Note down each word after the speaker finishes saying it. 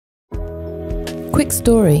Quick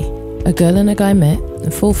story. A girl and a guy met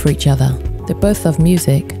and fall for each other. They both love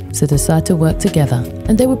music, so decide to work together.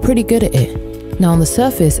 And they were pretty good at it. Now on the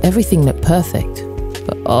surface, everything looked perfect.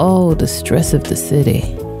 But oh, the stress of the city.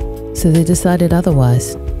 So they decided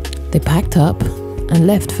otherwise. They packed up and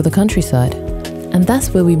left for the countryside. And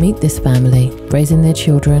that's where we meet this family, raising their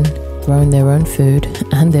children, growing their own food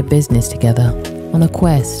and their business together, on a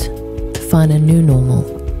quest to find a new normal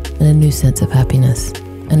and a new sense of happiness.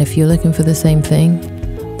 And if you're looking for the same thing,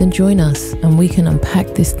 then join us and we can unpack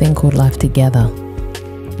this thing called life together.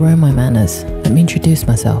 Where are my manners? Let me introduce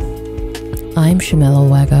myself. I'm Shamel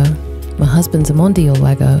Olwago, my husband's Amondi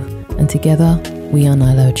Olwago, and together we are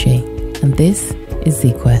Nile, Ochi, and this is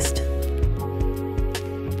ZQuest.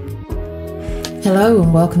 Hello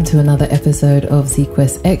and welcome to another episode of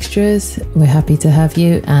ZQuest Extras. We're happy to have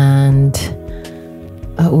you, and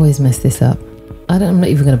I always mess this up. I'm not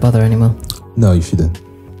even going to bother anymore. No, you shouldn't.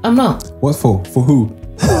 I'm not. What for? For who?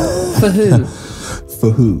 For who? For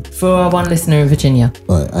who? For our one listener in Virginia.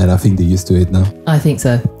 Right, and I think they're used to it now. I think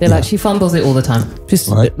so. They're like, she fumbles it all the time. Just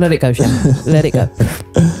let it go, Shem. Let it go.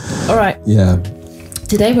 All right. Yeah.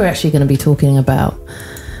 Today we're actually going to be talking about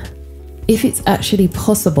if it's actually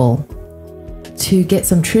possible to get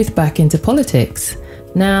some truth back into politics.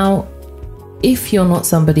 Now, if you're not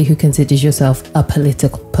somebody who considers yourself a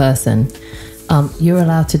political person, you're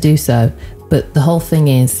allowed to do so. But the whole thing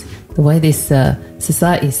is, the way this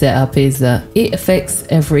society is set up is it affects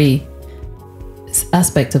every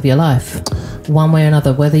aspect of your life, one way or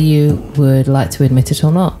another, whether you would like to admit it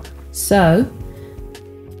or not. So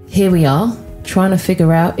here we are, trying to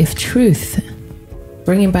figure out if truth,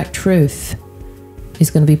 bringing back truth,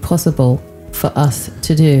 is going to be possible for us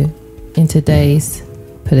to do in today's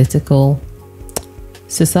political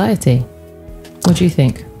society. What do you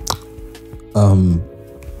think?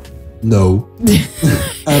 No.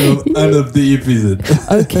 I'm of the opposite.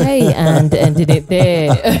 Okay, and ended it there.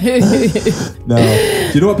 Now,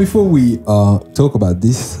 you know what? Before we talk about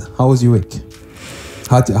this, how was your week?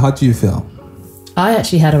 How do you feel? I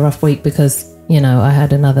actually had a rough week because, I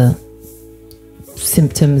had another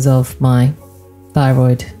symptoms of my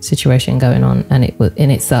thyroid situation going on, and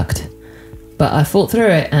it sucked. But I fought through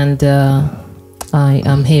it, and I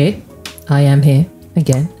am here. I am here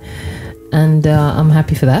again, and I'm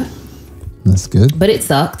happy for that. That's good. But it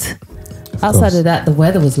sucked. Outside of that, the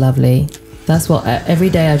weather was lovely. That's what every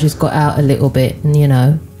day I just got out a little bit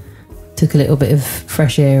and took a little bit of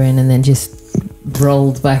fresh air in, and then just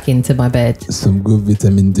rolled back into my bed. Some good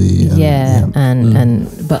vitamin D.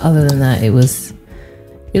 But other than that, it was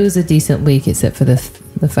a decent week, except for the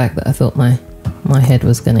fact that I thought my head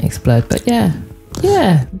was going to explode. But yeah,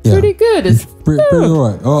 pretty good. It's pretty all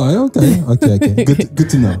right. Oh, okay. Good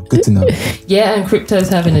to know. Good to know. Yeah, and crypto's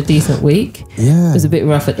having a decent week. Yeah, it was a bit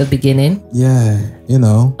rough at the beginning. Yeah,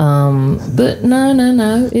 But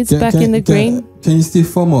no, it's back in the green. Can you still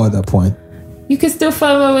FOMO at that point? You can still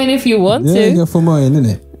FOMO in if you want to. Yeah, you can FOMO in,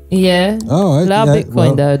 innit? Yeah. Oh, right. Allow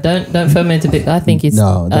Bitcoin though. Don't FOMO into Bitcoin. I think it's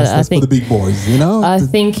that's for the big boys. I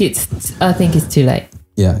think it's too late.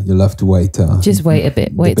 Yeah, you'll have to wait. Just wait a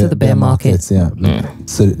bit. Wait till the bear markets. Yeah,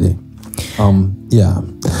 absolutely. Yeah.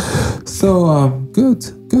 So good.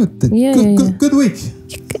 Good week.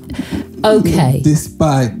 Okay.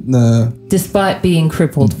 Despite being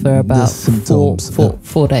crippled for about symptoms,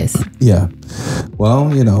 4 days. Yeah. Well,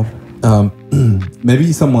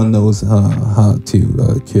 maybe someone knows how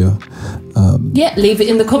to cure. Leave it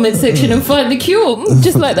in the comment section and find the cure,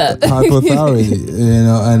 just like that. Hypothyroid,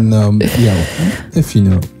 and if you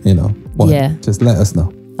know, just let us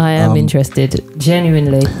know. I am interested,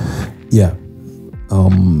 genuinely. Yeah.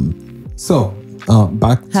 So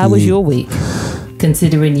back. How was your week?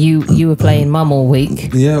 Considering you were playing mum all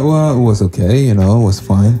week. Yeah, well, it was okay. It was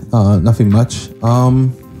fine. Nothing much.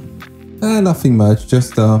 Nothing much.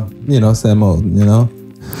 Just same old.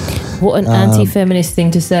 What an anti-feminist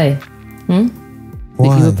thing to say.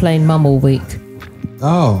 That you were playing mum all week.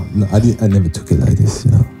 Oh no, I never took it like this.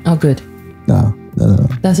 Oh, good. No.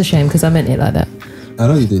 That's a shame because I meant it like that. I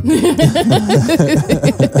know you did.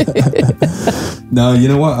 No, you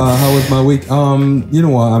know what? How was my week? You know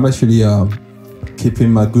what? I'm actually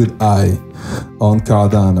keeping my good eye on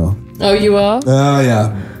Cardano. Oh, you are?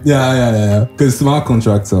 Yeah. Because smart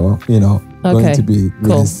contracts are, going to be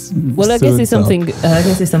cool. Well, I guess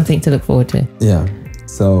it's something to look forward to. Yeah.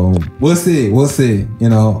 So we'll see.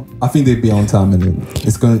 I think they'll be on time, and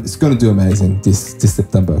it's going to do amazing this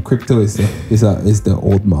September. Crypto is the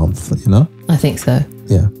old month. I think so.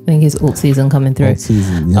 Yeah. I think it's alt season coming through. Alt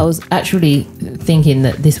season. Yeah. I was actually thinking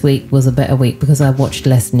that this week was a better week because I watched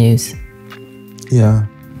less news. Yeah.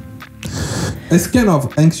 It's kind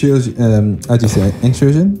of anxious. How do you say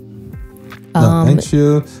anxious? No,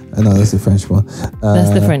 anxious. No, that's the French one.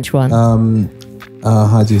 That's the French one.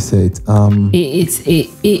 How do you say it?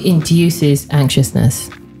 It induces anxiousness.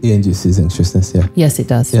 It induces anxiousness. Yeah. Yes, it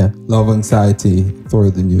does. Yeah, love, anxiety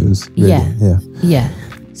through the news. Really. Yeah.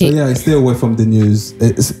 So stay away from the news.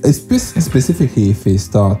 It's specifically if it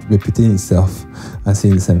start repeating itself and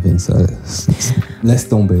saying the same thing. So laisse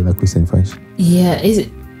tomber, like we say in French. Yeah,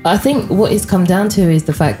 I think what it's come down to is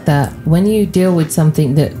the fact that when you deal with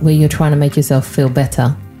something where you're trying to make yourself feel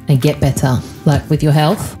better and get better, like with your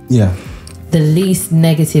health, the least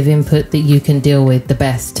negative input that you can deal with, the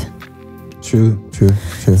best. True.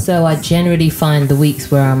 So I generally find the weeks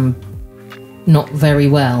where I'm not very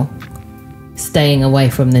well, staying away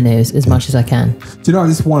from the news as much as I can. Do you know,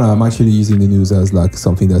 this one I'm actually using the news as like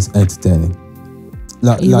something that's entertaining.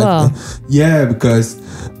 Yeah, because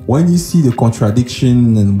when you see the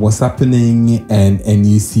contradiction and what's happening and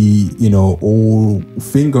you see, all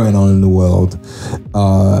thing going on in the world,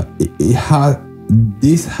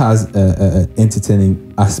 this has an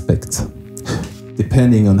entertaining aspect.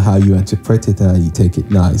 Depending on how you interpret it and how you take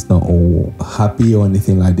it. Now, it's not all happy or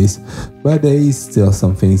anything like this, but there is still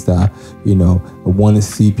some things that, I want to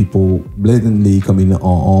see people blatantly coming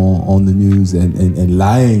on the news and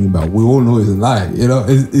lying about. We all know it's a lie.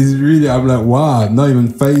 It's really, I'm like, wow, they're not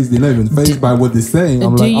even phased by what they're saying.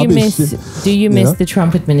 I'm do you miss the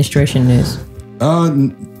Trump administration news?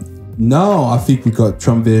 No, I think we got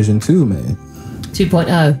Trump version 2, man.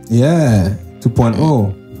 2.0. Yeah,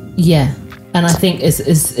 2.0. Yeah. And I think as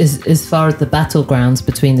far as the battlegrounds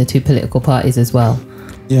between the two political parties as well.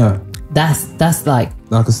 Yeah. That's like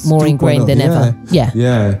more ingrained than ever.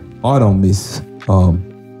 Yeah. I don't miss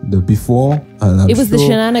the before. And it was the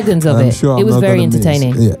shenanigans of it. It was very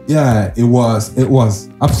entertaining. Yeah, it was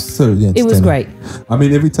absolutely entertaining. It was great. I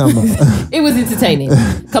mean, every time it was entertaining.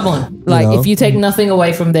 Come on. If you take nothing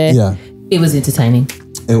away from there, it was entertaining.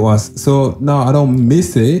 It was. So no, I don't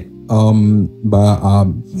miss it. But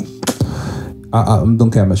I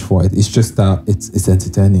don't care much for it. It's just that it's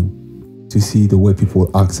entertaining to see the way people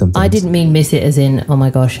act sometimes. I didn't mean miss it as in, oh my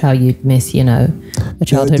gosh, how you'd miss, a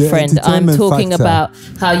childhood friend. I'm talking about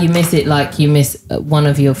how you miss it like you miss one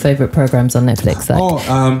of your favorite programs on Netflix.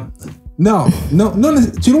 No. Do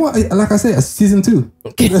you know what? Like I said, season 2.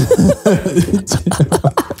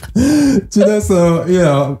 So,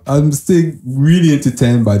 I'm still really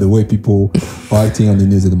entertained by the way people are acting on the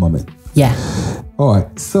news at the moment. Yeah. All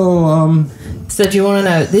right. So do you want to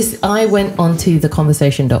know this? I went onto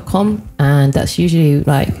theconversation.com, and that's usually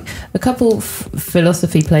like a couple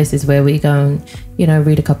philosophy places where we go and,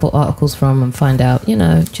 read a couple articles from and find out,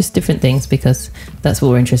 just different things because that's what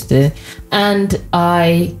we're interested in. And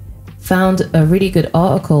I found a really good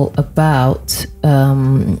article about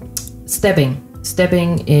Stebbing.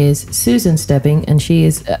 Stebbing is Susan Stebbing, and she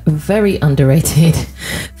is a very underrated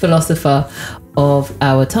philosopher of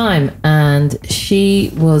our time. And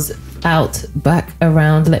she was out back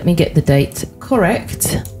around, let me get the date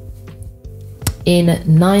correct, in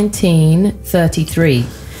 1933.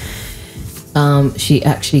 She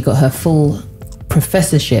actually got her full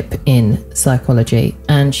professorship in psychology,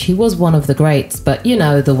 and she was one of the greats. But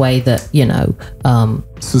the way that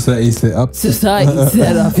society set up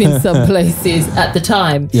in some places at the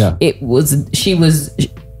time, she was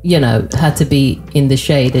had to be in the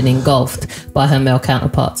shade and engulfed by her male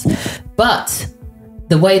counterparts. But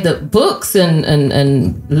the way that books and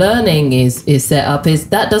learning is set up is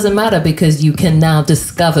that doesn't matter, because you can now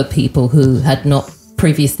discover people who had not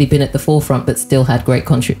previously been at the forefront but still had great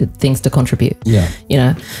things to contribute.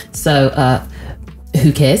 So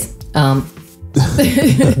who cares? No,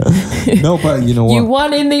 but you know what? You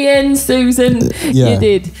won in the end, Susan. You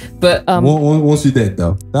did. But once you did,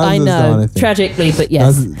 though. I know, tragically, but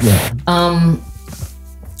yes.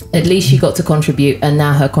 At least she got to contribute, and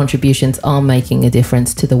now her contributions are making a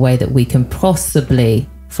difference to the way that we can possibly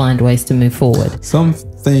find ways to move forward. Some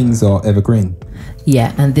things are evergreen.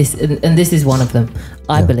 Yeah, and this is one of them,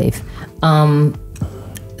 I believe.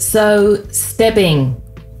 So Stebbing,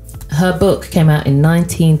 her book came out in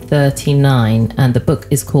 1939, and the book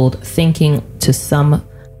is called Thinking to Some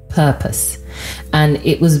Purpose. And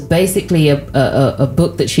it was basically a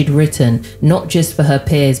book that she'd written not just for her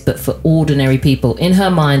peers but for ordinary people. In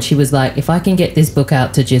her mind, she was like, if I can get this book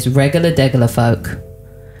out to just regular folk,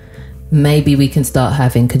 maybe we can start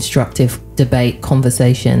having constructive debate,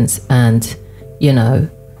 conversations, and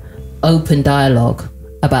open dialogue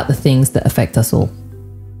about the things that affect us all.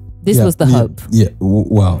 This was the hope. Yeah,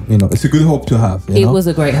 well, it's a good hope to have. It was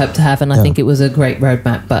a great hope to have, and I think it was a great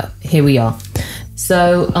roadmap, but here we are.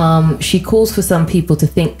 So she calls for some people to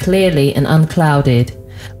think clearly and unclouded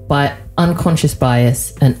by unconscious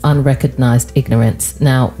bias and unrecognized ignorance.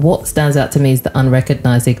 Now, what stands out to me is the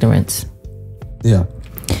unrecognized ignorance. Yeah.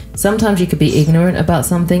 Sometimes you could be ignorant about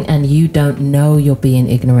something and you don't know you're being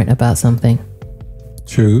ignorant about something.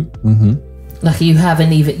 True. Mm-hmm. Like you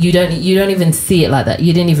don't even see it like that.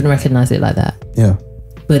 You didn't even recognize it like that. Yeah.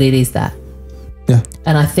 But it is that. Yeah.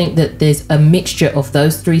 And I think that there's a mixture of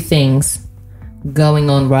those three things going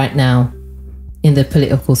on right now in the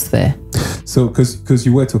political sphere. So, because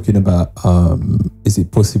you were talking about, is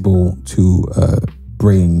it possible to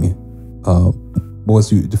bring? What was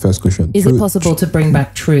the first question? Is it possible to bring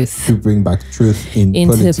back truth? To bring back truth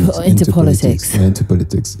into politics. Into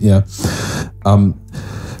politics. Yeah.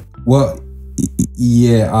 Well,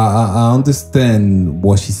 yeah, I understand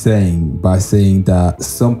what she's saying by saying that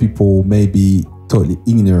some people may be totally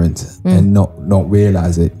ignorant and not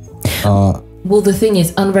realize it. Well, the thing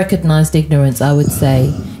is, unrecognized ignorance, I would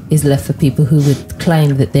say, is left for people who would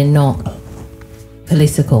claim that they're not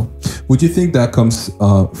political. Would you think that comes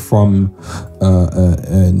from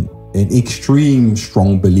an extreme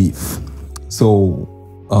strong belief? So,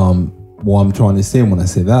 what I'm trying to say when I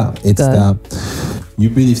say that, it's that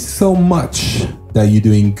you believe so much that you're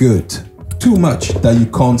doing good, too much that you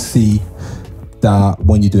can't see that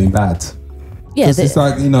when you're doing bad. Yeah, it's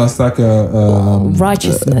like, it's like a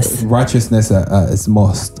righteousness. Righteousness is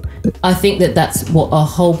must. I think that's what a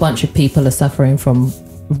whole bunch of people are suffering from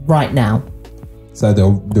right now. So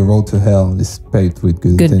the road to hell is paved with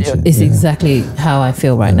good intention. It's exactly how I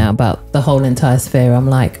feel right now about the whole entire sphere. I'm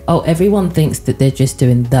like, oh, everyone thinks that they're just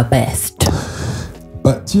doing the best.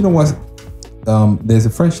 But do you know what? There's a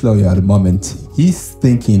French lawyer at the moment. He's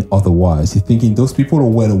thinking otherwise. He's thinking those people are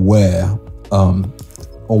well aware of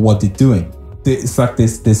what they're doing. It's like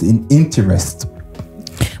there's an interest.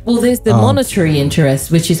 Well, there's the monetary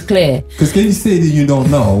interest, which is clear. Because can you say that you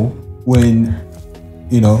don't know when,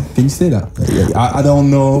 can you say that? I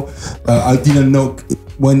don't know. I didn't know.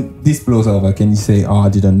 When this blows over, can you say, I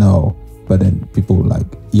didn't know? But then people are like,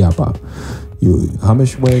 yeah, but how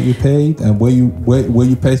much were you paid and where you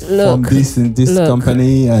paid from this and this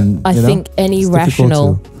company? And I think any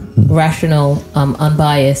rational,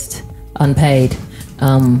 unbiased, unpaid,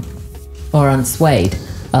 or unswayed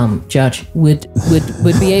judge would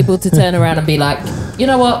be able to turn around and be like, you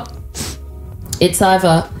know what? It's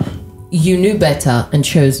either you knew better and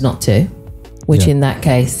chose not to, which in that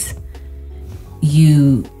case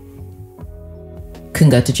you can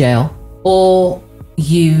go to jail, or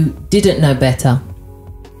you didn't know better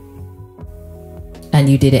and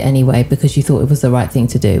you did it anyway because you thought it was the right thing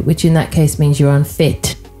to do, which in that case means you're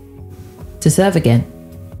unfit to serve again.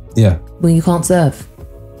 Yeah. Well, you can't serve.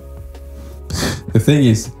 The thing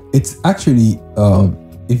is, it's actually,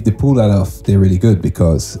 if they pull that off, they're really good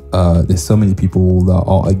because there's so many people that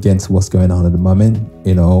are against what's going on at the moment,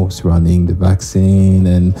 surrounding the vaccine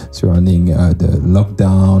and surrounding the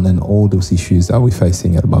lockdown and all those issues that we're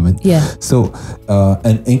facing at the moment. Yeah. So,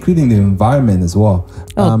 and including the environment as well.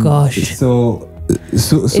 Oh, gosh. So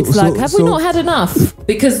it's like, have we not had enough?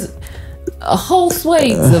 Because a whole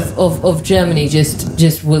swathes of Germany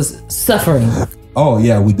just was suffering. Oh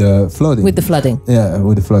yeah, with the flooding. Yeah,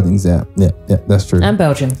 with the floodings. Yeah, that's true. And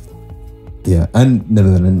Belgium. Yeah, and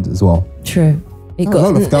Netherlands as well. True. A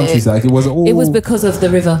lot of countries it was all. It was because of the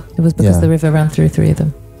river. It was because the river ran through three of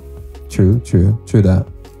them. True that.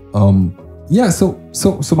 Yeah.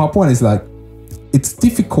 So my point is like, it's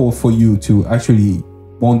difficult for you to actually,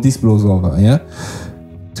 when this blows over,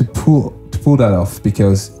 to pull that off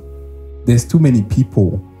because there's too many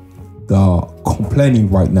people that are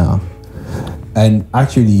complaining right now. And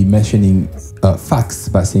actually mentioning facts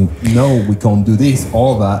by saying, no, we can't do this,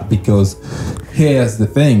 all that, because here's the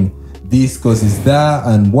thing, this causes that,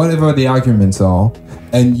 and whatever the arguments are,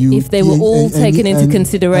 and if they were all taken into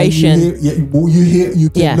consideration, you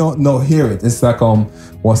cannot not hear it. It's like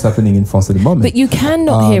what's happening in France at the moment. But you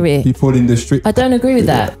cannot hear it. People in the street. I don't agree with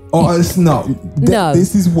that. Oh, it's not. No.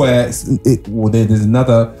 This is where there's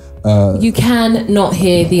another. You can not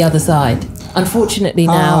hear the other side. Unfortunately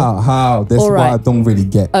now. How? That's what I don't really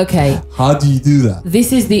get. Okay. How do you do that?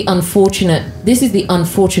 This is the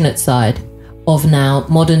unfortunate side of now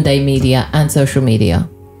modern day media and social media.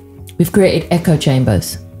 We've created echo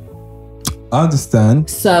chambers. I understand.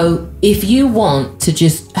 So if you want to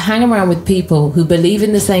just hang around with people who believe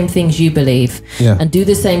in the same things you believe and do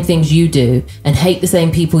the same things you do and hate the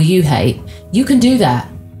same people you hate, you can do that.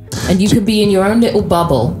 And you can be in your own little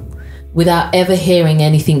bubble without ever hearing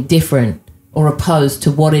anything different or opposed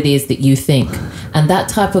to what it is that you think. And that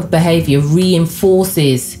type of behavior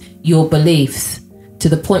reinforces your beliefs to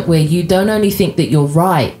the point where you don't only think that you're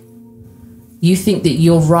right, you think that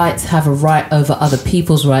your rights have a right over other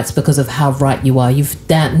people's rights because of how right you are.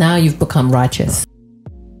 Now you've become righteous.